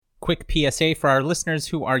Quick PSA for our listeners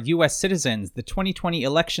who are U.S. citizens. The 2020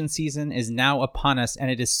 election season is now upon us,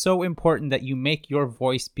 and it is so important that you make your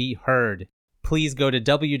voice be heard. Please go to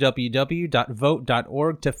www.vote.org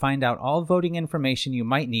to find out all voting information you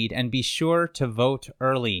might need, and be sure to vote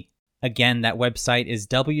early. Again, that website is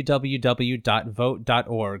www.vote.org.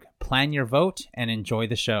 Plan your vote and enjoy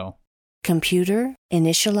the show. Computer,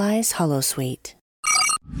 initialize Holosuite.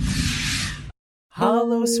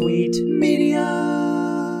 Holosuite Media.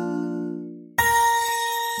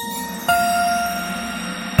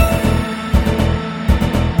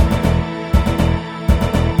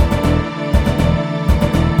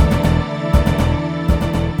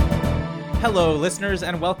 Hello, listeners,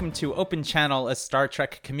 and welcome to Open Channel, a Star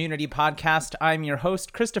Trek community podcast. I'm your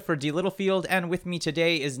host, Christopher D. Littlefield, and with me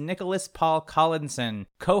today is Nicholas Paul Collinson,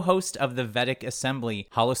 co-host of the Vedic Assembly,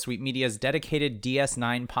 Holosuite Media's dedicated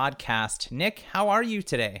DS9 podcast. Nick, how are you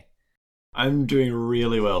today? I'm doing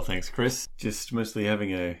really well, thanks, Chris. Just mostly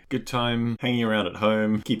having a good time hanging around at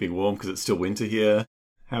home, keeping warm because it's still winter here.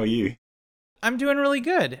 How are you? I'm doing really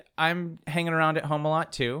good. I'm hanging around at home a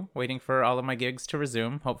lot, too, waiting for all of my gigs to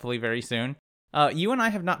resume, hopefully very soon. You and I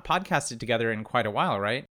have not podcasted together in quite a while,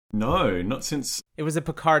 right? No, not since... It was a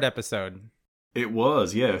Picard episode. It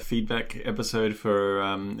was, yeah, a feedback episode for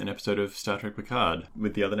an episode of Star Trek Picard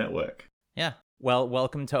with the other network. Yeah. Well,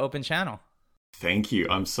 welcome to Open Channel. Thank you.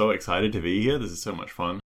 I'm so excited to be here. This is so much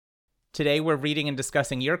fun. Today, we're reading and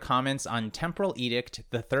discussing your comments on Temporal Edict,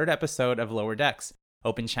 the third episode of Lower Decks.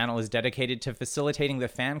 Open Channel is dedicated to facilitating the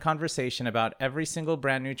fan conversation about every single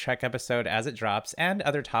brand new Trek episode as it drops and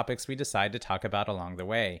other topics we decide to talk about along the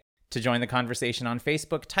way. To join the conversation on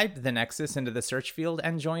Facebook, type The Nexus into the search field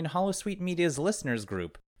and join Holosuite Media's listeners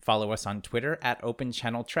group. Follow us on Twitter at Open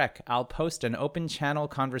Channel Trek. I'll post an Open Channel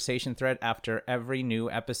conversation thread after every new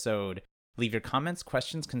episode. Leave your comments,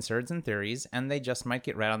 questions, concerns, and theories, and they just might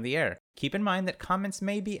get read on the air. Keep in mind that comments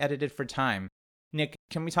may be edited for time. Nick,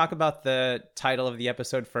 can we talk about the title of the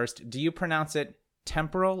episode first? Do you pronounce it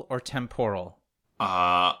temporal or temporal?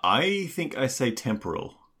 I think I say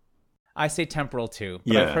temporal. I say temporal too,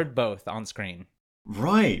 but yeah. I've heard both on screen.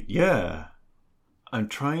 Right, yeah. I'm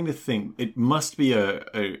trying to think. It must be a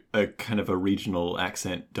kind of a regional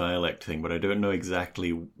accent dialect thing, but I don't know exactly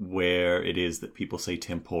where it is that people say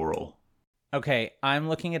temporal. Okay, I'm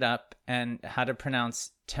looking it up and how to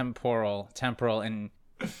pronounce temporal in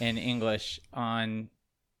English on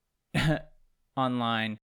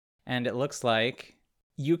online, and it looks like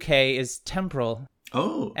UK is temporal.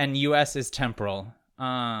 Oh. And US is temporal.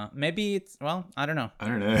 Maybe it's, well, I don't know.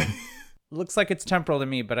 Looks like it's temporal to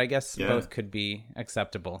me, but I guess both could be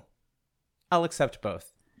acceptable. I'll accept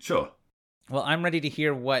both. Sure. Well, I'm ready to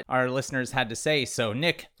hear what our listeners had to say, so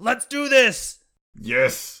Nick, let's do this!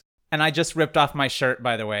 Yes! And I just ripped off my shirt,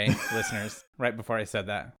 by the way, listeners, right before I said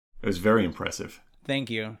that. It was very impressive.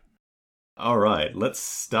 Thank you. All right, let's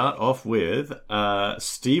start off with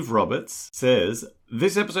Steve Roberts says,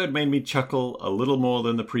 "This episode made me chuckle a little more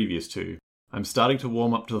than the previous two. I'm starting to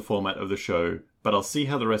warm up to the format of the show, but I'll see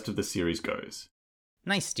how the rest of the series goes."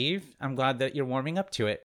 Nice, Steve. I'm glad that you're warming up to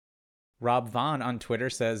it. Rob Vaughn on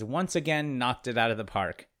Twitter says, "Once again, knocked it out of the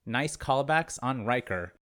park. Nice callbacks on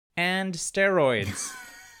Riker. And steroids."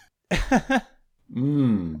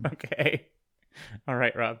 Okay. All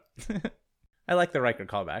right, Rob. I like the Riker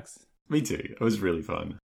callbacks. Me too. It was really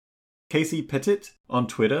fun. Casey Pettit on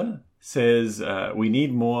Twitter says, "We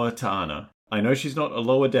need more Ta'ana. I know she's not a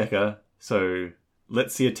lower decker, so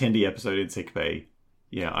let's see a Tendi episode in sickbay."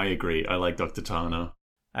 Yeah, I agree. I like Dr. Ta'ana.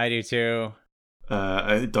 I do too.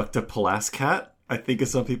 Dr. Palascat, I think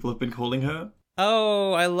as some people have been calling her.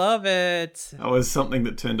 Oh, I love it. That was something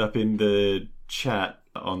that turned up in the chat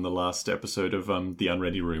on the last episode of The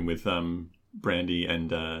Unready Room with Brandy and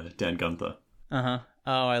Dan Gunther. Uh-huh.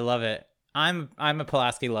 Oh, I love it. I'm a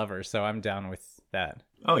Pulaski lover, so I'm down with that.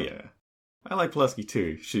 Oh, yeah. I like Pulaski,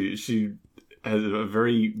 too. She has a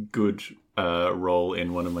very good role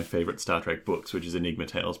in one of my favorite Star Trek books, which is Enigma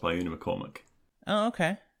Tales by Una McCormack. Oh,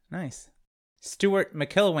 okay. Nice. Stuart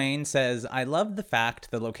McIlwain says, "I love the fact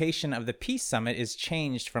the location of the Peace Summit is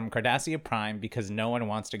changed from Cardassia Prime because no one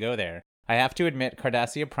wants to go there. I have to admit,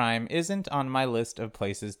 Cardassia Prime isn't on my list of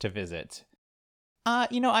places to visit."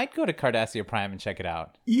 I'd go to Cardassia Prime and check it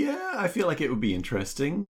out. Yeah, I feel like it would be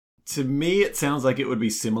interesting. To me, it sounds like it would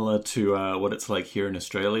be similar to what it's like here in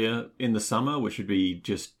Australia in the summer, which would be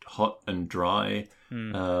just hot and dry,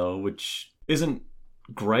 which isn't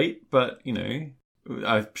great, but,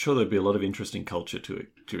 I'm sure there'd be a lot of interesting culture to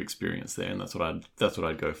experience there, and that's what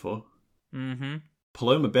I'd go for. Mm-hmm.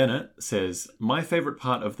 Paloma Bennett says, "My favourite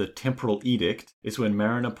part of the Temporal Edict is when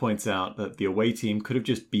Mariner points out that the away team could have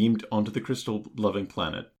just beamed onto the crystal-loving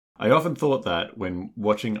planet. I often thought that when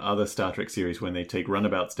watching other Star Trek series when they take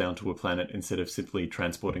runabouts down to a planet instead of simply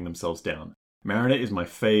transporting themselves down. Mariner is my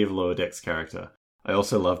fave Lower Decks character. I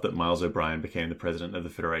also love that Miles O'Brien became the president of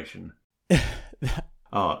the Federation.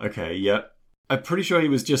 Oh, okay, yeah. I'm pretty sure he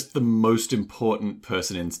was just the most important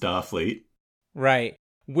person in Starfleet. Right.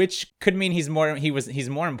 Which could mean he's more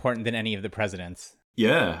important than any of the presidents.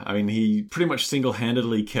 Yeah, I mean, he pretty much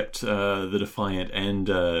single-handedly kept the Defiant and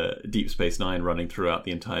Deep Space Nine running throughout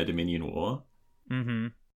the entire Dominion War. Mm-hmm.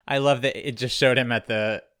 I love that it just showed him at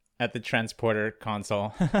the transporter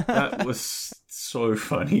console. That was so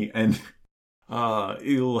funny, and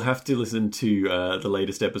you'll have to listen to the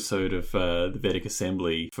latest episode of the Vedic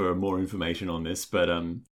Assembly for more information on this. But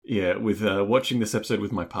yeah, with watching this episode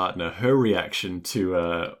with my partner, her reaction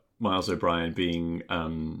to Miles O'Brien being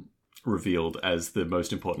revealed as the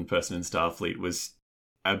most important person in Starfleet was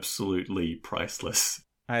absolutely priceless.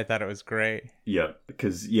 I thought it was great. Yeah,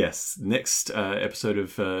 because yes, next episode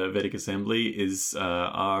of Vedic Assembly is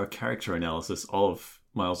our character analysis of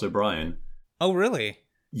Miles O'Brien. Oh, really?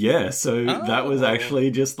 Yeah, so that was actually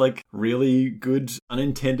just like really good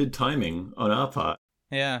unintended timing on our part.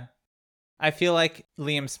 Yeah. I feel like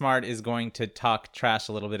Liam Smart is going to talk trash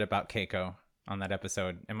a little bit about Keiko on that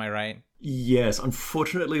episode. Am I right? Yes,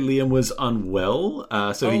 unfortunately Liam was unwell,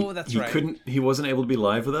 so he wasn't able to be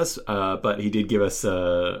live with us, but he did give us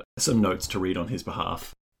some notes to read on his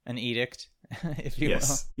behalf. An edict, if you will.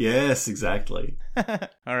 Yes, exactly.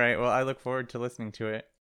 All right, well, I look forward to listening to it.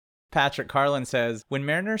 Patrick Carlin says, when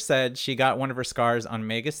Mariner said she got one of her scars on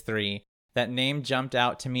Magus 3, that name jumped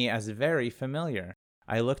out to me as very familiar.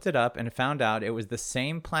 I looked it up and found out it was the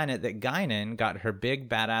same planet that Guinan got her big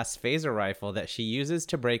badass phaser rifle that she uses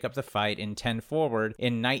to break up the fight in 10 Forward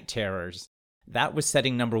in Night Terrors. That was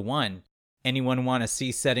setting number 1. Anyone want to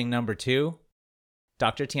see setting number 2?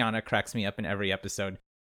 Dr. Tiana cracks me up in every episode.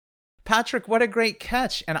 Patrick, what a great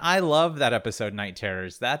catch. And I love that episode, Night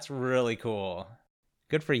Terrors. That's really cool.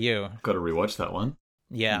 Good for you. Got to rewatch that one.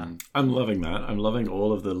 Yeah. I'm loving that. I'm loving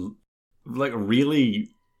all of the really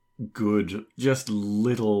good, just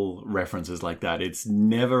little references like that. It's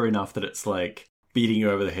never enough that it's like beating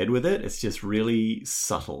you over the head with it. It's just really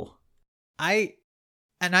subtle. I'm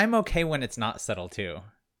okay when it's not subtle too.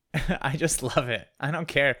 I just love it. I don't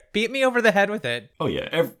care. Beat me over the head with it. Oh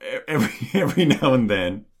yeah, every now and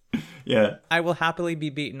then. Yeah. I will happily be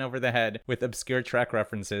beaten over the head with obscure Trek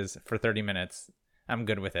references for 30 minutes. I'm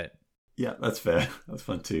good with it. Yeah, that's fair. That's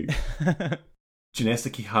fun too.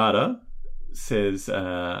 Janessa Kihara says,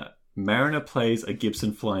 Mariner plays a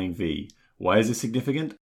Gibson Flying V. Why is this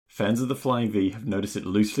significant? Fans of the Flying V have noticed it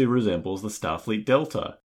loosely resembles the Starfleet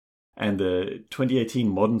Delta, and the 2018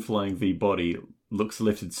 modern Flying V body looks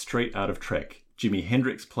lifted straight out of Trek. Jimi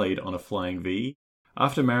Hendrix played on a Flying V.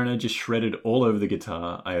 After Mariner just shredded all over the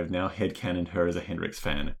guitar, I have now headcanoned her as a Hendrix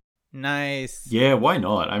fan. Nice. Yeah, why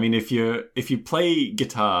not? I mean, if you play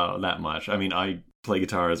guitar that much, I mean, I play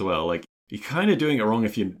guitar as well, like, you're kind of doing it wrong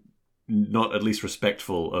if you're not at least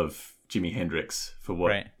respectful of Jimi Hendrix for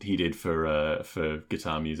what he did for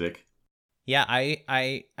guitar music. Yeah,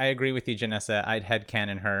 I agree with you, Janessa. I'd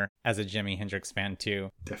headcanon her as a Jimi Hendrix fan too.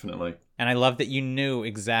 Definitely. And I love that you knew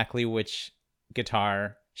exactly which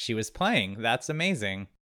guitar she was playing. That's amazing.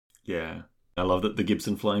 Yeah. I love that the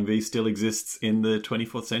Gibson Flying V still exists in the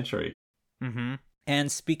 24th century. Mm-hmm.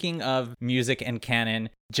 And speaking of music and canon,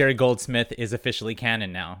 Jerry Goldsmith is officially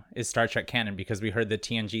canon now, is Star Trek canon, because we heard the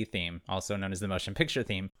TNG theme, also known as the motion picture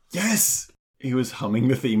theme. Yes! He was humming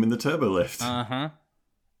the theme in the turbo lift. Uh-huh.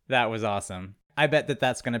 That was awesome. I bet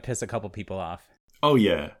that's going to piss a couple people off. Oh,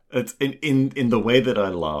 yeah. It's in the way that I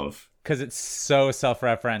love. Because it's so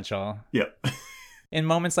self-referential. Yep. In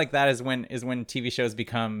moments like that is when TV shows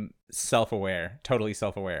become self-aware, totally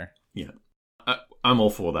self-aware. Yeah. I'm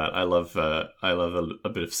all for that. I love a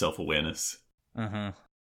bit of self-awareness. Uh-huh.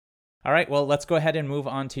 All right, well, let's go ahead and move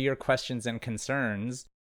on to your questions and concerns.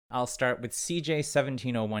 I'll start with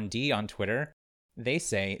CJ1701D on Twitter. They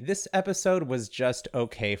say, this episode was just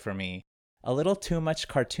okay for me. A little too much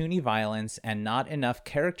cartoony violence and not enough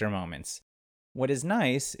character moments. What is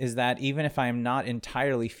nice is that even if I am not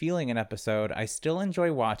entirely feeling an episode, I still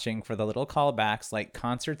enjoy watching for the little callbacks like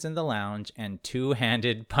concerts in the lounge and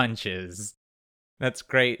two-handed punches. That's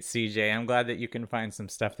great, CJ. I'm glad that you can find some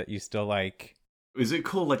stuff that you still like. Is it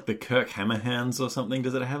called like the Kirk Hammerhands or something?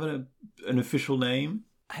 Does it have an official name?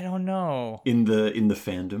 I don't know. In the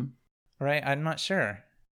fandom? Right, I'm not sure.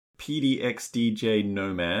 PDXDJ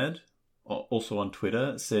Nomad, also on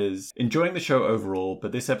Twitter, says, enjoying the show overall,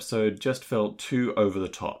 but this episode just felt too over the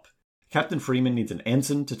top. Captain Freeman needs an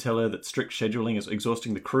ensign to tell her that strict scheduling is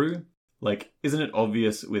exhausting the crew. Like, isn't it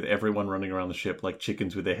obvious with everyone running around the ship like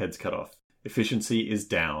chickens with their heads cut off? Efficiency is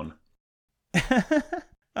down.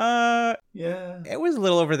 Yeah. It was a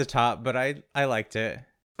little over the top, but I liked it.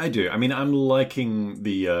 I do. I mean, I'm liking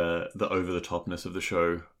the over-the-topness of the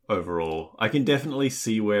show overall. I can definitely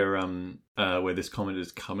see where this comment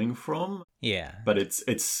is coming from. Yeah. But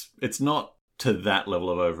it's not to that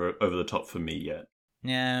level of over the top for me yet.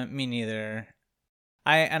 Yeah, me neither.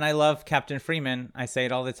 I love Captain Freeman. I say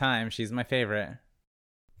it all the time. She's my favorite.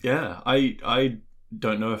 Yeah, I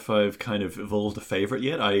don't know if I've kind of evolved a favorite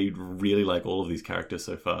yet. I really like all of these characters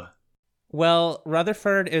so far. Well,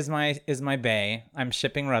 Rutherford is my bae. I'm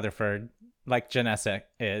shipping Rutherford, like Janessa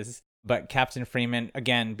is. But Captain Freeman,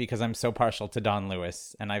 again, because I'm so partial to Dawn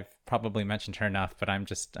Lewis, and I've probably mentioned her enough, but I'm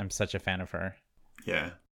such a fan of her.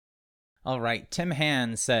 Yeah. All right, Tim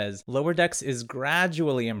Han says, Lower Decks is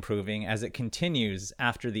gradually improving as it continues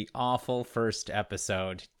after the awful first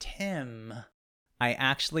episode. Tim, I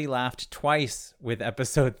actually laughed twice with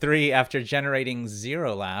episode 3 after generating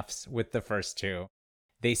 0 laughs with the first 2.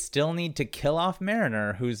 They still need to kill off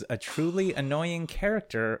Mariner, who's a truly annoying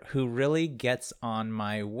character who really gets on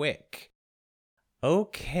my wick.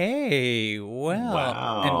 Okay, well.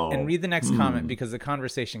 Wow. And read the next comment because the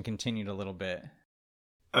conversation continued a little bit.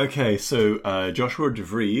 Okay, so Joshua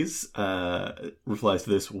DeVries replies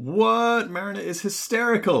to this, "What? Mariner is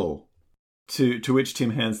hysterical!" To which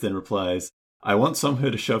Tim Hans then replies, "I want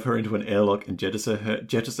somehow to shove her into an airlock and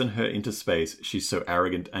jettison her into space. She's so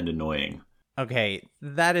arrogant and annoying." Okay,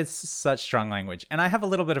 that is such strong language. And I have a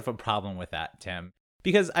little bit of a problem with that, Tim.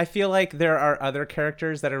 Because I feel like there are other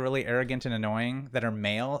characters that are really arrogant and annoying that are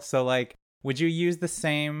male. So, like, would you use the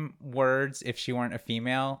same words if she weren't a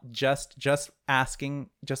female? Just asking,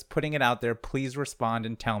 just putting it out there. Please respond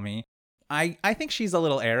and tell me. I think she's a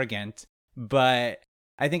little arrogant, but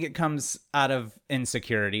I think it comes out of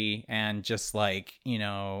insecurity and just like, you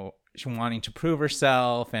know, wanting to prove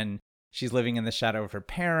herself, and she's living in the shadow of her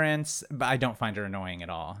parents, but I don't find her annoying at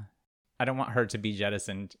all. I don't want her to be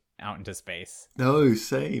jettisoned out into space. No,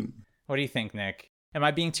 same. What do you think, Nick? Am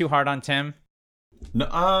I being too hard on Tim?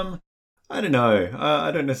 No, I don't know.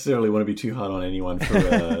 I don't necessarily want to be too hard on anyone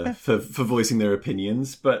for for voicing their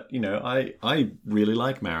opinions, but you know, I really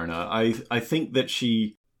like Mariner. I think that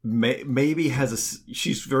she maybe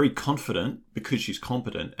she's very confident because she's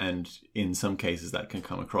competent, and in some cases that can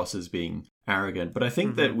come across as being arrogant. But I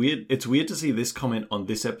think that it's weird to see this comment on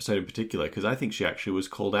this episode in particular, because I think she actually was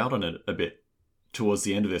called out on it a bit towards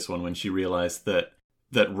the end of this one when she realized that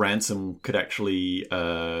Ransom could actually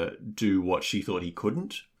do what she thought he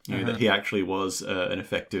couldn't. You know, that he actually was an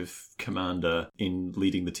effective commander in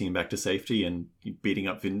leading the team back to safety and beating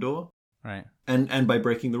up Vindor. Right. And by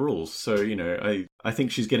breaking the rules. So, you know, I think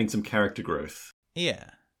she's getting some character growth. Yeah.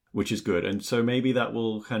 Which is good. And so maybe that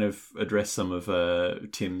will kind of address some of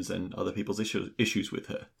Tim's and other people's issues with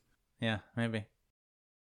her. Yeah, maybe.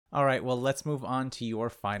 All right, well, let's move on to your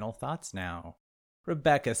final thoughts now.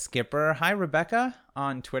 Rebecca Skipper, hi Rebecca,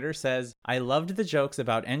 on Twitter says, I loved the jokes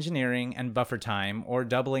about engineering and buffer time or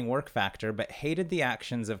doubling work factor, but hated the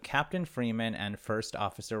actions of Captain Freeman and First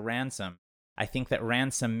Officer Ransom. I think that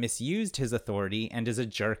Ransom misused his authority and is a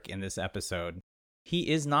jerk in this episode.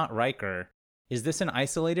 He is not Riker. Is this an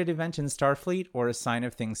isolated event in Starfleet or a sign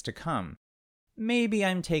of things to come? Maybe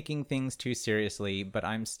I'm taking things too seriously, but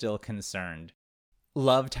I'm still concerned.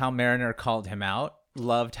 Loved how Mariner called him out.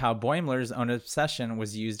 Loved how Boimler's own obsession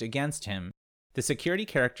was used against him. The security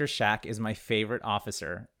character Shaq is my favorite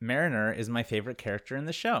officer. Mariner is my favorite character in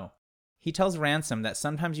the show. He tells Ransom that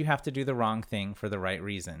sometimes you have to do the wrong thing for the right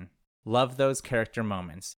reason. Love those character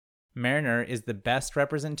moments. Mariner is the best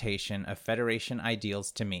representation of Federation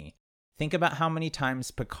ideals to me. Think about how many times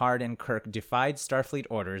Picard and Kirk defied Starfleet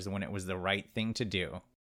orders when it was the right thing to do.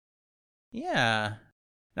 Yeah,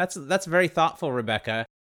 that's very thoughtful, Rebecca.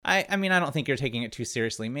 I mean, I don't think you're taking it too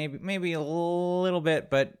seriously. Maybe a little bit,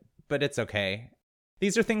 but it's okay.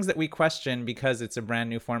 These are things that we question because it's a brand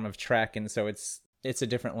new form of Trek, and so it's a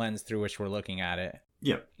different lens through which we're looking at it.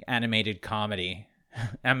 Yep. Animated comedy.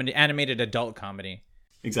 Animated adult comedy.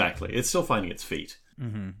 Exactly. It's still finding its feet.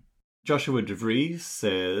 Mm-hmm. Joshua DeVries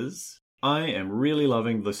says, I am really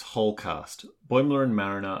loving this whole cast. Boimler and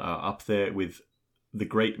Mariner are up there with the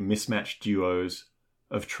great mismatched duos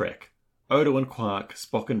of Trek. Odo and Quark,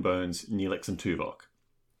 Spock and Bones, Neelix and Tuvok.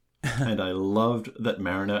 And I loved that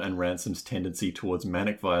Mariner and Ransom's tendency towards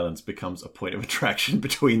manic violence becomes a point of attraction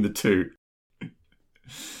between the two.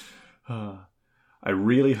 I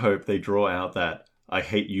really hope they draw out that I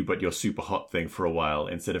hate you but you're super hot thing for a while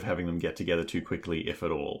instead of having them get together too quickly, if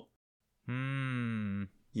at all.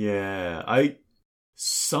 Yeah,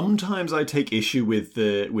 Sometimes I take issue with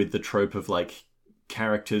the trope of like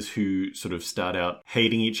characters who sort of start out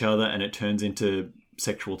hating each other and it turns into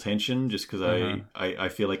sexual tension, just because I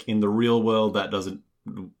feel like in the real world that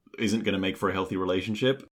isn't going to make for a healthy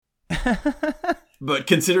relationship. But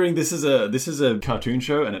considering this is a cartoon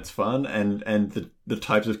show and it's fun and the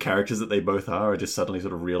types of characters that they both are just suddenly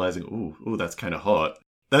sort of realizing, ooh, that's kind of hot.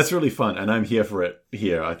 That's really fun, and I'm here for it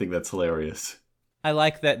here. I think that's hilarious. I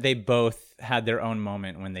like that they both had their own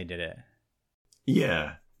moment when they did it.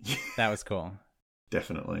 Yeah. That was cool.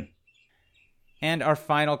 Definitely. And our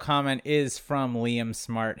final comment is from Liam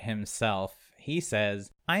Smart himself. He says,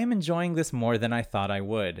 I am enjoying this more than I thought I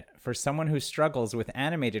would. For someone who struggles with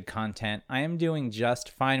animated content, I am doing just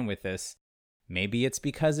fine with this. Maybe it's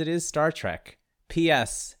because it is Star Trek.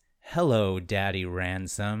 P.S. Hello, Daddy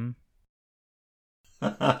Ransom.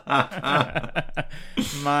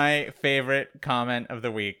 My favorite comment of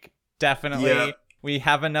the week. Definitely. Yeah. We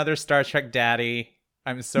have another Star Trek daddy.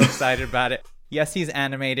 I'm so excited about it. Yes, he's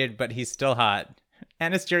animated, but he's still hot.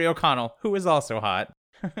 And it's Jerry O'Connell, who is also hot.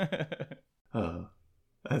 Oh,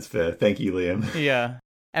 that's fair. Thank you, Liam. Yeah.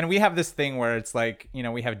 And we have this thing where it's like,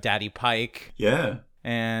 we have Daddy Pike. Yeah.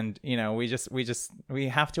 And, we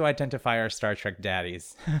have to identify our Star Trek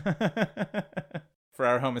daddies for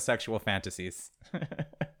our homosexual fantasies.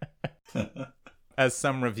 As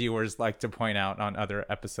some reviewers like to point out on other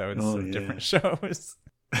episodes of different shows.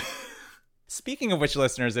 Speaking of which,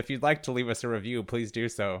 listeners, if you'd like to leave us a review, please do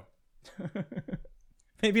so.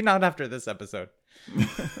 Maybe not after this episode.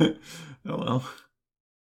 Oh, well.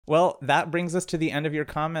 Well, that brings us to the end of your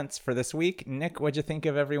comments for this week. Nick, what'd you think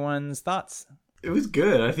of everyone's thoughts? It was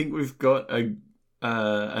good. I think we've got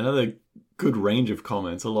another good range of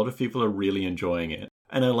comments. A lot of people are really enjoying it.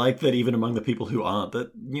 And I like that even among the people who aren't,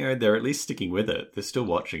 that, they're at least sticking with it. They're still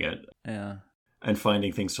watching it. Yeah. And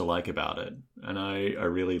finding things to like about it. And I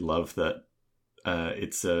really love that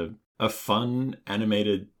it's a fun,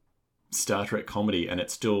 animated Star Trek comedy, and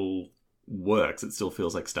it still works. It still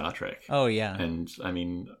feels like Star Trek. Oh, yeah. And, I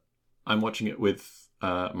mean, I'm watching it with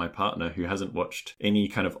my partner, who hasn't watched any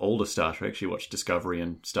kind of older Star Trek. She watched Discovery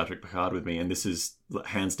and Star Trek Picard with me, and this is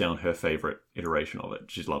hands down her favorite iteration of it.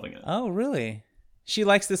 She's loving it. Oh, really? She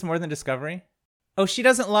likes this more than Discovery? Oh, she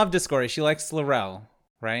doesn't love Discovery. She likes L'Rell,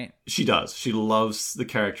 right? She does. She loves the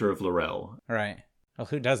character of L'Rell. Right. Well,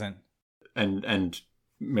 who doesn't? And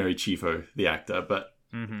Mary Chieffo, the actor. But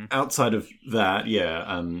outside of that,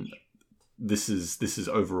 this is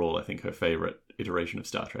overall, I think, her favorite iteration of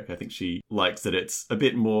Star Trek. I think she likes that it's a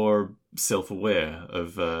bit more self-aware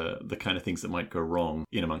of the kind of things that might go wrong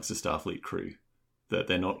in amongst the Starfleet crew. That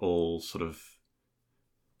they're not all sort of...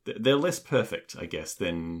 They're less perfect, I guess,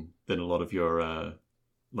 than a lot of your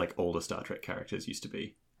older Star Trek characters used to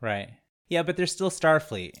be. Right. Yeah, but they're still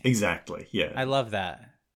Starfleet. Exactly, yeah. I love that.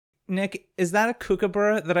 Nick, is that a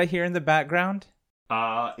kookaburra that I hear in the background?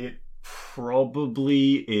 It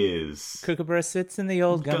probably is. Kookaburra sits in the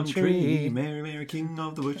old gum tree. Mary, Mary, king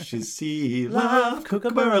of the wishes sea. Laugh,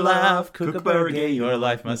 kookaburra, laugh, kookaburra, gay your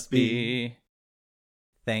life must be.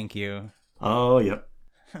 Thank you. Oh, yep.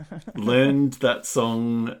 Learned that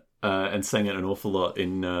song and sang it an awful lot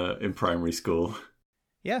in primary school.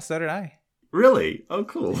 Yeah, so did I. Really? Oh,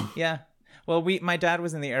 cool. Yeah. Well, my dad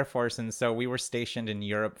was in the Air Force, and so we were stationed in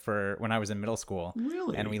Europe when I was in middle school.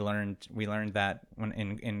 Really? And we learned that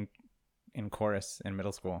when in chorus in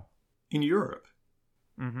middle school. In Europe?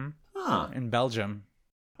 Mm-hmm. Ah. In Belgium.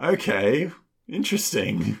 Okay.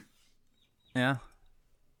 Interesting. Yeah.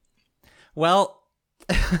 Well,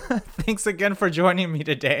 thanks again for joining me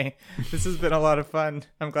today. This has been a lot of fun.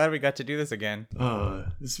 I'm glad we got to do this again. Oh,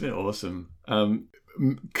 this has been awesome.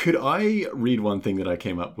 Could I read one thing that I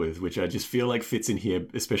came up with, which I just feel like fits in here,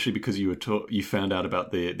 especially because you found out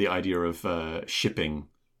about the idea of shipping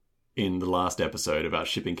in the last episode, about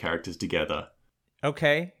shipping characters together.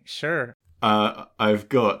 Okay, sure. I've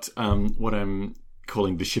got what I'm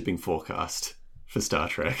calling the shipping forecast for Star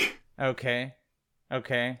Trek. Okay.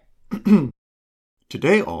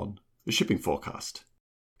 Today on the shipping forecast.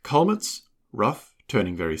 Culmets, rough,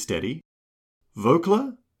 turning very steady.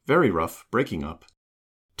 Vokla, very rough, breaking up.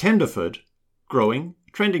 Tenderfoot, growing,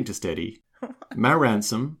 trending to steady.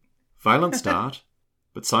 Ransom, violent start,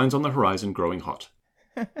 but signs on the horizon growing hot.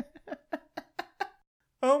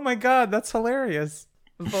 Oh my god, that's hilarious.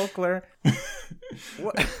 Vokler. I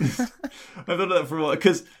thought of that for a while,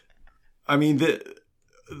 because, I mean,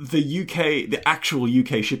 the actual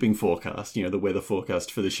UK shipping forecast, the weather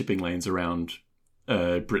forecast for the shipping lanes around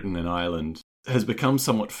Britain and Ireland, has become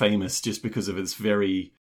somewhat famous just because of its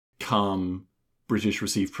very calm British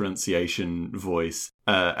received pronunciation voice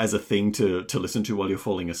as a thing to listen to while you're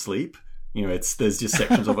falling asleep. You know, there's just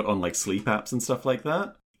sections of it on like sleep apps and stuff like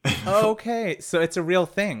that. Oh, okay. So it's a real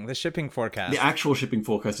thing, the shipping forecast. The actual shipping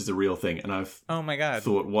forecast is a real thing, and I've oh my God.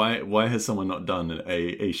 thought, why has someone not done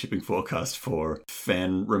a shipping forecast for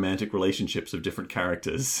fan romantic relationships of different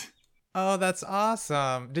characters? Oh, that's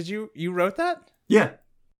awesome. Did you wrote that? Yeah.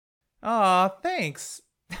 Aw, thanks.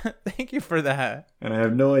 Thank you for that. And I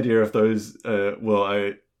have no idea if those,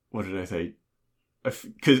 what did I say?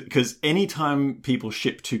 Because anytime people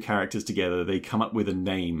ship two characters together, they come up with a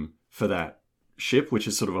name for that ship, which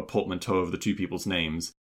is sort of a portmanteau of the two people's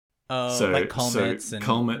names. Oh, so, like Culmets and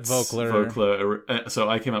Vokler. So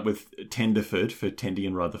I came up with Tenderford for Tendy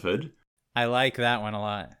and Rutherford. I like that one a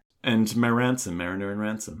lot. And Maransom, Mariner and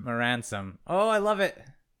Ransom. Maransom. Oh, I love it.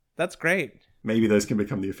 That's great. Maybe those can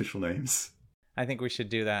become the official names. I think we should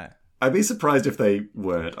do that. I'd be surprised if they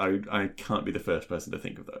weren't. I can't be the first person to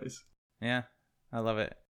think of those. Yeah, I love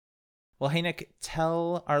it. Well, hey, Nick,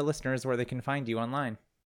 tell our listeners where they can find you online.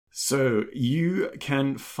 So you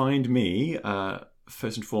can find me,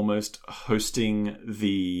 first and foremost, hosting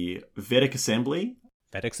the Vedic Assembly.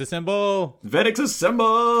 Vedics Assemble! Vedics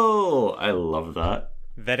Assemble! I love that.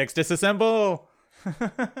 Vedics Disassemble!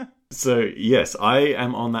 So, yes, I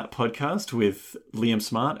am on that podcast with Liam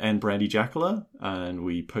Smart and Brandy Jackala, and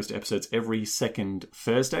we post episodes every second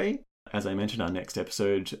Thursday. As I mentioned, our next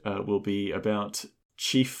episode will be about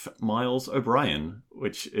Chief Miles O'Brien,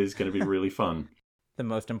 which is going to be really fun. The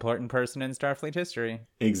most important person in Starfleet history.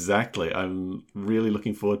 Exactly. I'm really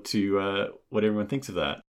looking forward to what everyone thinks of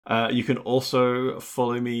that. You can also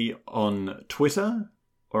follow me on Twitter,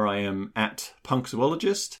 where I am at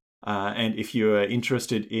Punkzoologist. And if you're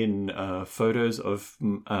interested in photos of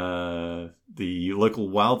the local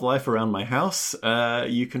wildlife around my house,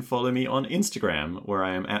 you can follow me on Instagram, where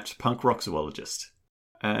I am at punkrockzoologist.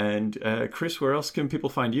 And Chris, where else can people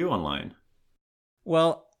find you online?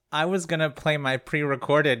 Well, I was going to play my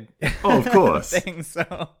pre-recorded oh, of course. thing,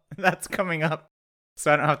 so that's coming up,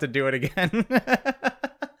 so I don't have to do it again.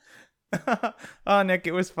 Oh, Nick,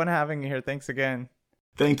 it was fun having you here. Thanks again.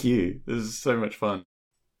 Thank you. This is so much fun.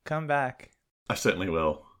 Come back. I certainly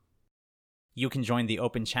will. You can join the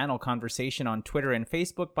Open Channel conversation on Twitter and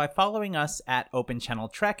Facebook by following us at Open Channel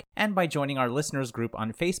Trek, and by joining our listeners group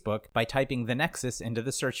on Facebook by typing The Nexus into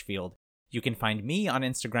the search field. You can find me on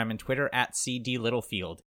Instagram and Twitter at CD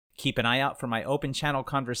Littlefield. Keep an eye out for my Open Channel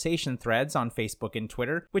conversation threads on Facebook and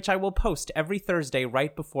Twitter, which I will post every Thursday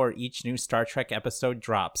right before each new Star Trek episode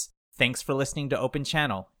drops. Thanks for listening to Open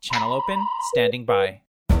Channel. Channel open, standing by.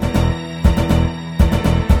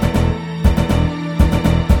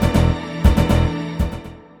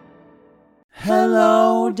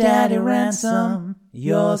 Hello, Daddy Ransom.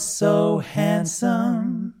 You're so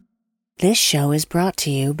handsome. This show is brought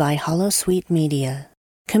to you by Holosuite Media.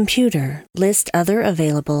 Computer, list other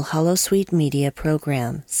available Holosuite Media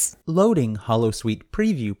programs. Loading Holosuite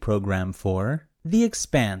preview program for The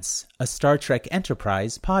Expanse, a Star Trek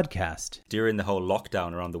Enterprise podcast. During the whole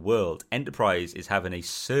lockdown around the world, Enterprise is having a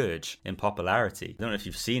surge in popularity. I don't know if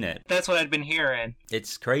you've seen it. That's what I'd been hearing.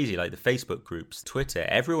 It's crazy, like the Facebook groups, Twitter,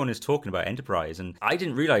 everyone is talking about Enterprise, and I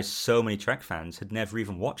didn't realize so many Trek fans had never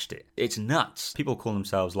even watched it. It's nuts. People call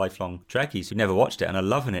themselves lifelong Trekkies who've never watched it and are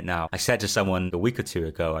loving it now. I said to someone a week or two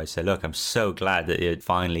ago, I said, look, I'm so glad that you're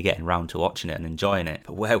finally getting around to watching it and enjoying it.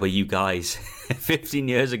 But where were you guys 15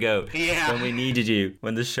 years ago when we needed you,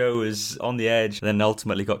 when the show was on the edge, and then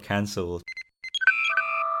ultimately got cancelled?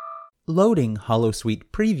 Loading Holosuite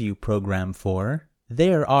preview program for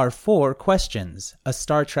There Are 4 Questions, a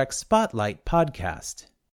Star Trek Spotlight podcast.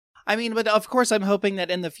 I mean, but of course I'm hoping that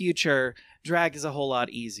in the future, drag is a whole lot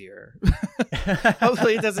easier.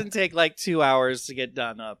 Hopefully it doesn't take like 2 hours to get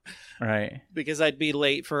done up. Right. Because I'd be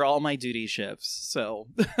late for all my duty shifts, so.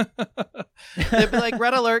 They'd be like,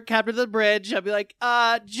 red alert, captain of the bridge. I'd be like,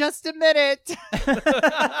 just a minute.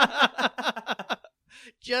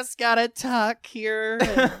 Just gotta tuck here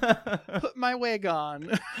and put my wig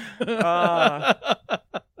on.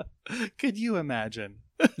 Could you imagine?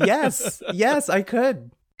 Yes, I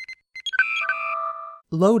could.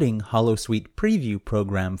 Loading Holosuite preview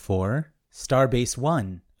program for Starbase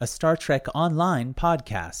One, a Star Trek Online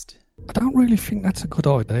podcast. I don't really think that's a good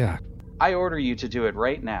idea. I order you to do it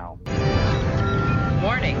right now.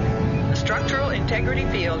 Warning. The structural integrity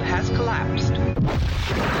field has collapsed.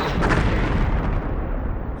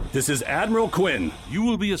 This is Admiral Quinn. You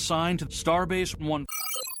will be assigned to Starbase One.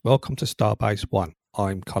 Welcome to Starbase One.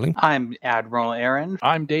 I'm Colin. I'm Admiral Aaron.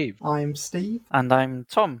 I'm Dave. I'm Steve. And I'm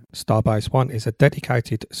Tom. Starbase One is a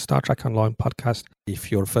dedicated Star Trek Online podcast. If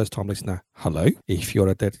you're a first-time listener, hello. If you're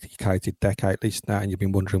a dedicated decade listener and you've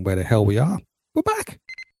been wondering where the hell we are, we're back.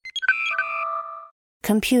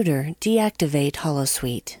 Computer, deactivate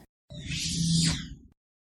holosuite.